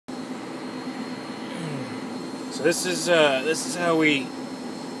So this is how we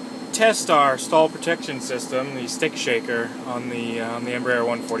test our stall protection system, the stick shaker on the Embraer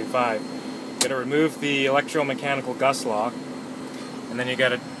 145. You got to remove the electromechanical gust lock, and then you got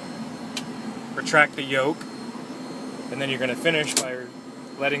to retract the yoke, and then you're going to finish by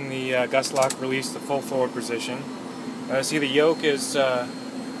letting the gust lock release the full forward position. See, the yoke is all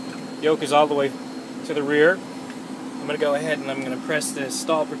the way to the rear. I'm going to go ahead and I'm going to press this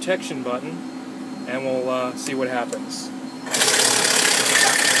stall protection button, and we'll see what happens.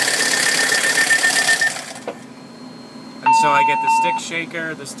 And so I get the stick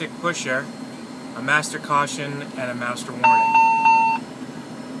shaker, the stick pusher, a master caution, and a master warning.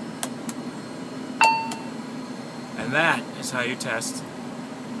 And that is how you test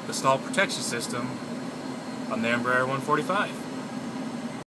the stall protection system on the Embraer 145.